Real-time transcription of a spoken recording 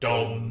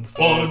Dumb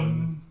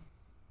fun.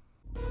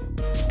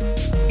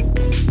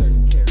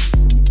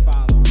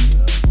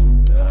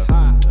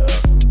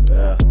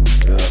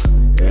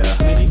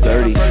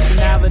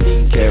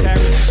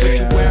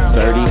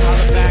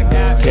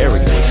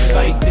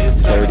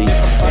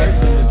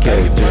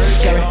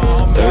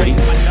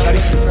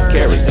 30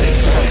 characters.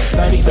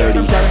 30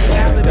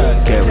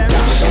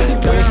 characters.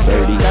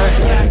 30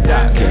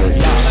 characters.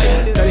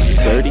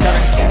 30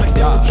 characters.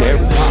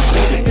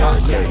 30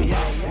 characters.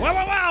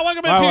 Wow.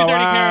 Welcome to 30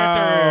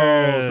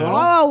 characters.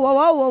 Whoa.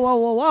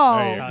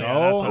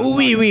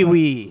 There you go.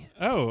 Oui.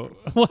 Oh.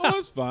 Well,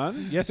 that's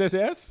fun. Yes.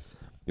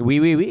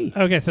 Oui.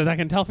 Okay, so I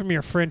can tell from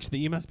your French that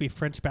you must be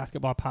French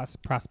basketball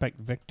prospect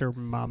Victor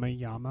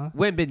Wembanyama.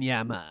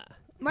 Wembanyama.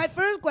 My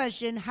first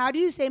question, how do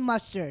you say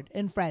mustard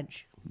in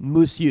French?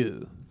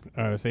 Monsieur.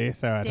 Oh, see?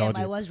 So I told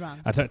you. I was wrong.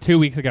 2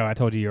 weeks ago, I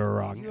told you were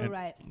wrong. You were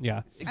right.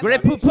 Yeah. Grey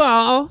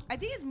Poupon. I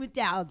think it's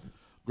moutarde.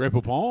 Grey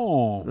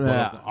Poupon.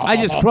 I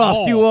just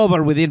crossed you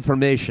over with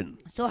information.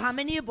 So how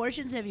many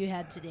abortions have you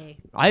had today?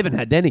 I haven't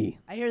had any.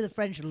 I hear the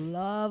French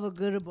love a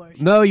good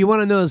abortion. No, you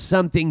want to know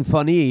something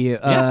funny?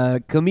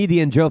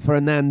 Comedian Joe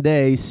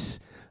Fernandez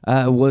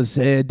was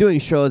doing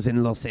shows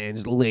in Los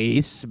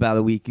Angeles about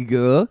a week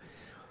ago.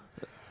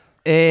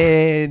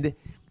 And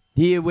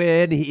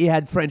when he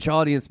had French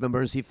audience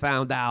members, he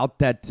found out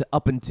that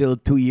up until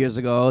 2 years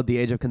ago, the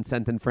age of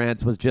consent in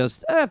France was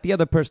just if the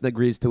other person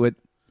agrees to it,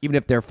 even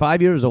if they're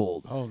 5 years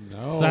old. Oh,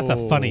 no. So that's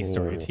a funny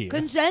story to you.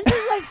 Consent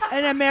is like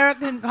an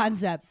American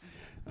concept.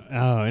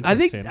 Oh, I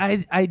think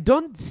interesting. I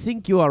don't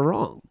think you are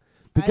wrong.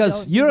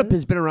 Because don't Europe either.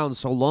 has been around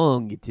so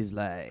long, it is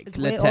like, It's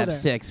way let's have older.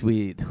 sex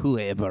with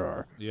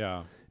whoever.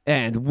 Yeah.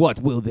 And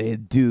what will they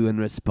do in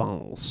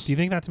response? Do you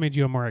think that's made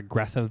you a more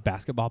aggressive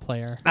basketball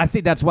player? I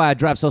think that's why I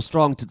drive so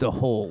strong to the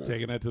hole.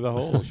 Taking it to the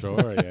hole.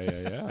 Sure.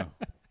 Yeah.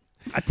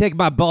 I take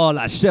my ball,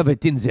 I shove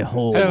it in the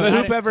hole. Has So the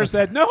I- hoop ever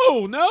said, no?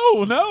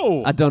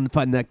 I don't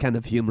find that kind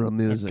of humor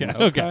amusing.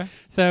 Okay.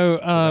 So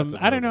that's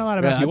I don't know a lot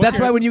about Yeah, you. What's that's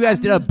your- why when you guys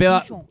did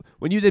Amuse-bouchon.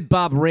 when you did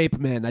Bob Rape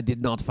Man, I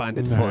did not find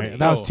it All funny. right,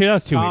 that was 2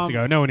 Tom- weeks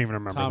ago. No one even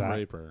remembers Tom that.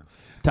 Raper.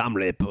 Tom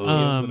Rape.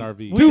 Williams and RV.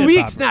 we 2 did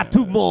weeks, Bob not Rape.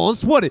 2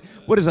 months.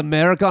 What is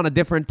America on a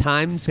different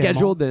time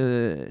schedule?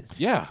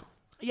 Yeah.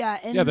 Yeah,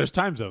 and Yeah, there's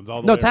time zones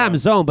all the No way time around.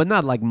 zone, but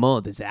not like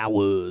month. It's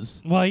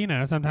hours. Well,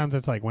 sometimes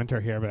it's like winter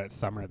here, but it's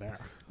summer there.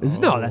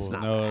 No, that's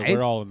not No, right.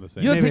 we're all in the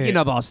same. You're Maybe- thinking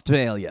of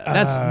Australia.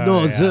 That's yeah.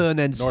 northern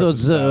and North and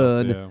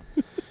southern. south,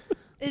 yeah.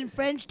 in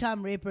French,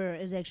 Tom Raper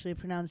is actually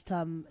pronounced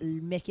Tom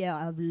Maker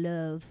of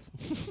Love.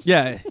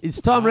 Yeah,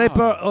 it's Tom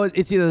Raper, or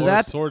it's either Or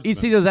that. swordsman.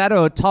 It's either that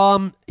or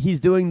Tom. He's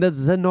doing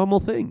the normal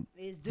thing.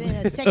 He's doing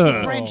a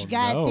sexy French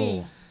guy no.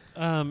 thing.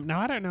 Now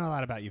I don't know a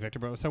lot about you, Victor.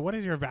 But so, what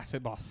is your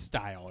basketball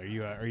style? Are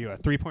you a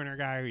 3-pointer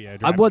guy? Are you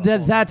a Well,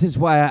 that is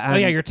why Oh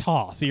yeah, you're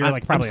tall, so you're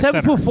like probably I'm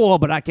a center. 7'4",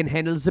 but I can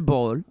handle the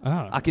ball.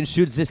 Oh. I can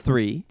shoot this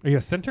three. Are you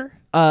a center?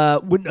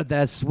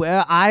 That's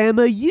where I am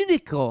a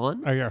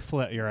unicorn Or you're a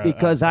flip? You're a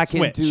because I can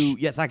switch. do.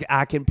 Yes, I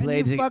can And play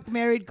you the. fuck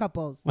married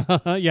couples.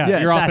 yeah,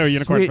 Yes, you're also I a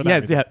unicorn for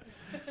that. Yes,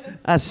 yeah.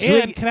 I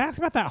swing. And can I ask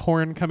about that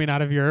horn coming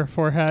out of your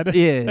forehead?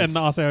 Yes. and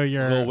also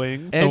your Little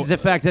wings. And the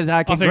fact that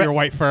I can. also your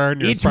white fur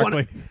and your Each one-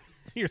 sparkly,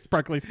 your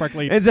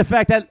sparkly. It's the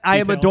fact that I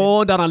am Detailing.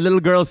 adorned on a little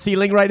girl's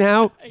ceiling right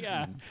now.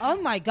 yeah,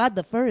 Oh my God,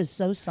 the fur is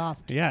so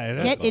soft. yeah. It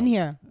is. Get in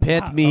here.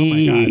 Pet Wow,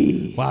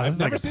 me. Wow, this I've is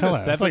never like a seen pillow.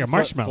 a It's like a 7'4"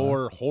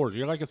 marshmallow. horse.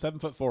 You're like a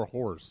 7'4"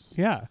 horse.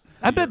 Yeah.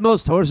 I bet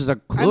most horses are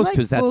close I'm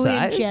to like that fully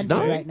size. enchanted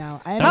No? right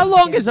now. I am How long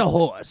enchanted. is a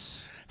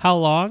horse? How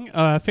long?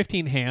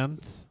 15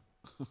 hands.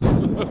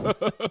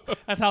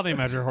 That's how they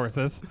measure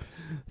horses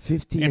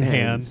 15 in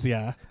hands.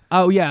 Yeah.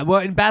 Oh, yeah. Well,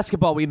 in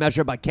basketball, we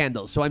measure by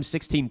candles, so I'm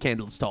 16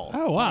 candles tall.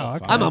 Oh wow.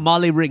 Okay. I'm a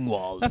Molly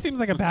Ringwald. That seems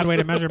like a bad way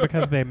to measure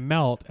because they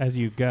melt as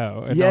you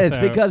go. And Yeah, it's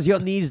also- because your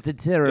knees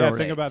deteriorate. Yeah,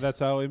 think about that's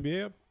how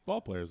NBA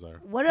ball players are.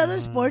 What other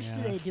sports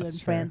do they do in that's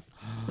true. France?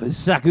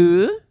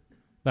 Soccer.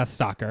 that's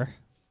soccer.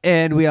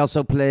 And we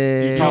also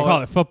play... You don't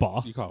call it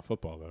football. You call it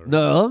football, though, right?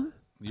 No,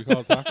 You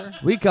call it soccer?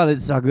 we call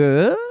it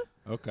soccer.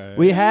 Okay.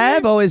 We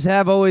have, always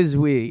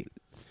we.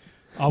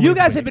 Always You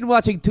guys wait. have been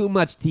watching too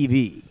much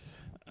TV.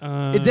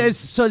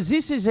 So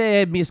this is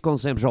a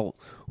misconception.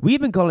 We've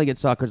been calling it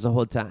soccer the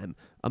whole time.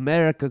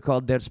 America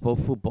called their sport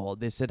football.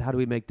 They said, how do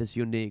we make this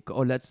unique?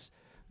 Oh, let's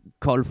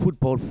call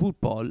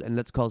football and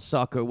let's call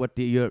soccer what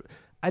the year.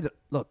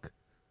 Look,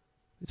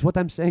 it's what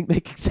I'm saying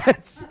making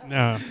sense.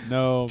 no.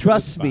 No.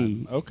 Trust it's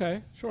fine. me.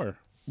 Okay, sure.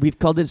 We've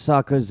called it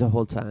soccer the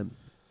whole time.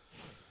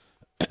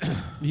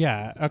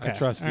 Yeah. Okay.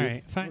 trust All you.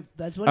 right. Fine.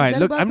 That's what All I right, said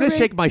look, about I'm the going to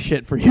rape. shake my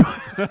shit for you.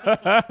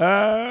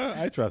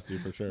 I trust you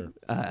for sure.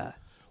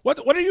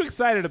 What are you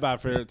excited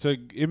about to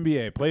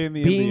NBA, play in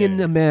the Being NBA? in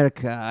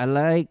America, I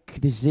like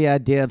the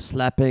idea of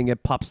slapping a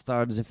pop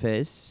star in the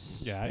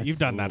face. Yeah, you've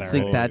done that I already.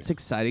 think that's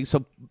exciting.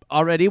 So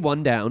already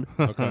one down.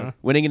 Okay.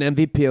 Winning an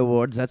MVP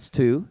awards, that's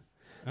 2.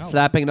 Oh.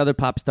 Slapping another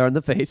pop star in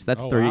the face,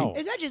 that's Oh, 3. wow.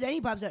 It's not just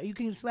any pop star. You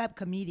can slap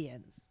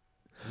comedians.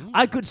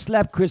 I could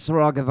slap Chris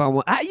Rock if I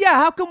want. Yeah,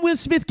 how come Will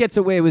Smith gets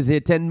away with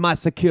it and my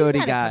security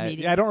He's not a guy?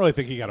 comedian. Yeah, I don't really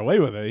think he got away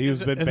with it. He's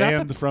been is that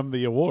banned from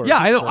the awards. Yeah,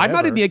 I know. I'm not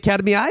forever. in the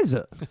Academy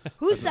either.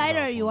 Whose side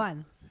are you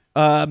on?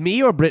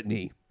 Me or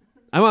Brittany?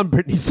 I'm on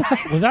Brittany's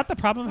side. Was that the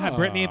problem? Had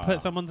Brittany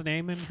put someone's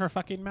name in her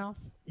fucking mouth?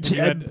 And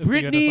you had to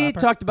Brittany slap her?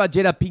 talked about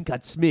Jada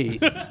Pinkett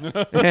Smith,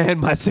 and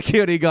my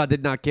security guard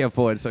did not care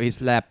for it, so he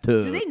slapped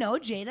her. Do they know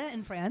Jada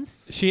in France?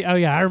 Oh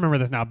yeah, I remember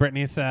this now.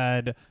 Brittany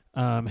said,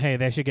 hey,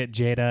 they should get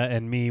Jada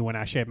and me when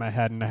I shaved my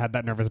head and I had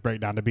that nervous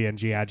breakdown to be in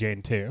G.I.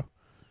 Jane 2.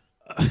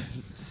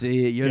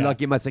 See, you're Yeah.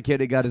 lucky my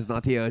security guard is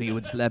not here. He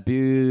would slap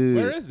you.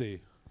 Where is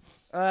he?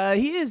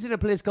 He is in a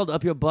place called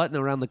Up Your Butt and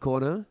around the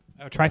corner.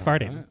 Oh, try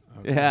farting.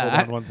 Okay, Yeah,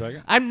 hold on 1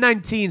 second. I'm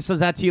 19, so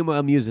that humor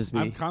amuses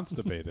me. I'm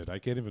constipated. I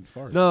can't even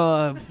fart.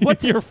 No,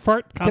 What's your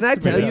fart? can I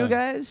tell constipated? you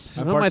guys?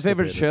 I'm One of my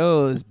favorite fartstipated.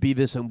 shows,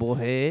 Beavis and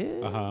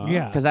Butthead. Uh-huh.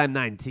 Yeah. Because I'm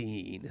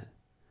 19.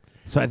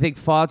 So I think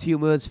fart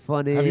humor is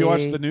funny. Have you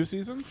watched the new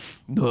seasons?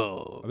 No.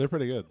 Oh, they're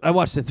pretty good. I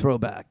watched the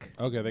throwback.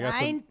 Okay, they got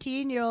some.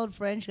 19-year-old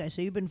French guy.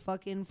 So you've been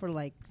fucking for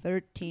like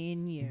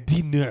 13 years.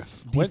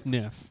 D-nerf. What?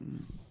 D-nerf.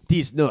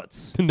 These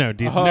nuts. No,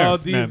 D-nerf. Oh,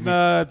 these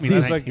nuts. me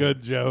That's a 19.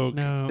 good joke.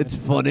 No. It's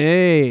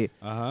funny.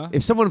 Uh-huh.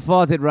 If someone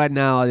farted right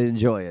now, I'd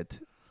enjoy it.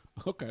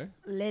 Okay.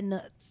 Les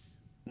nuts.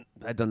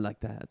 I don't like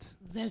that.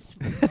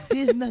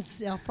 These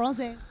nuts en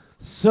français.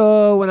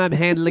 So when I'm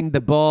handling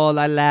the ball,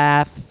 I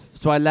laugh.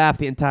 So I laugh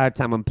the entire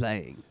time I'm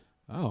playing.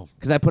 Oh.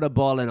 Because I put a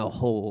ball in a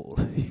hole.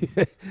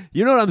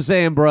 You know what I'm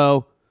saying,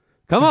 bro?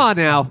 Come on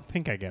now. I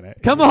think I get it.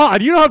 Come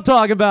on. You know what I'm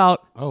talking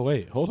about. Oh,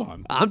 wait. Hold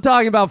on. I'm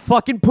talking about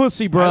fucking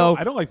pussy, bro.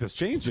 I don't like this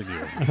change in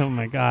you. Oh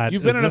my god.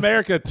 You've been Is in this-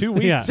 America 2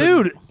 weeks. Yeah.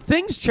 Dude,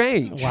 things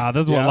change. Wow,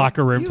 this is what Yeah.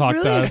 locker room You talk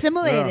really does.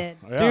 assimilated.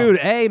 Yeah. Dude,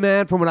 hey,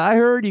 man, from what I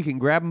heard, you can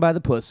grab him by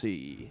the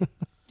pussy.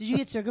 Did you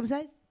get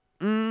circumcised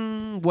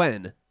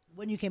When?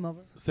 when you came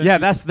over? Since Yeah, you-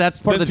 that's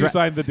part of since the you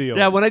signed the deal.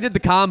 Yeah, when I did the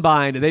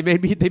combine, they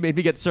made me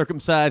get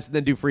circumcised and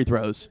then do free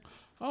throws.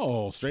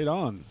 Oh, straight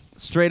on.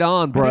 Straight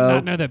on, I did bro.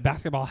 not know that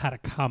basketball had a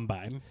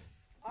combine.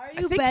 Are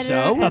you think better so. I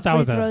at thought that free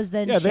was a- throws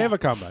than Yeah, they Shaq? have a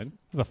combine. It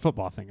was a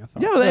football thing, I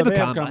thought. Yeah, well, they have No, a they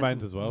have combine.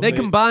 combines as well. They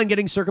combine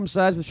getting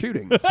circumcised with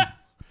shooting.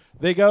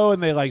 They go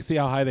and they like see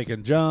how high they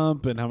can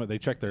jump and how much they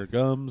check their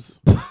gums.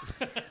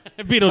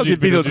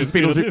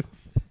 Beetlejuice.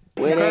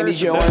 With Andy,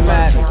 Joe, and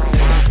Matt.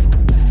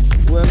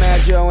 With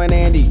Matt, Joe, and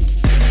Andy.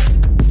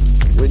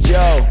 With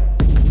Joe.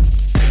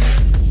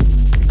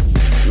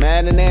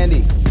 Matt and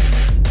Andy.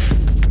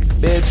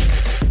 Bitch.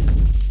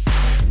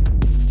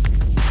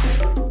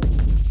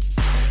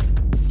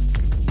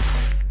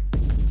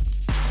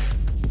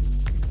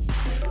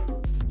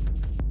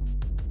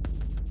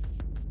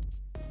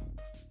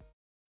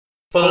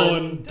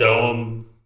 Fun Dome.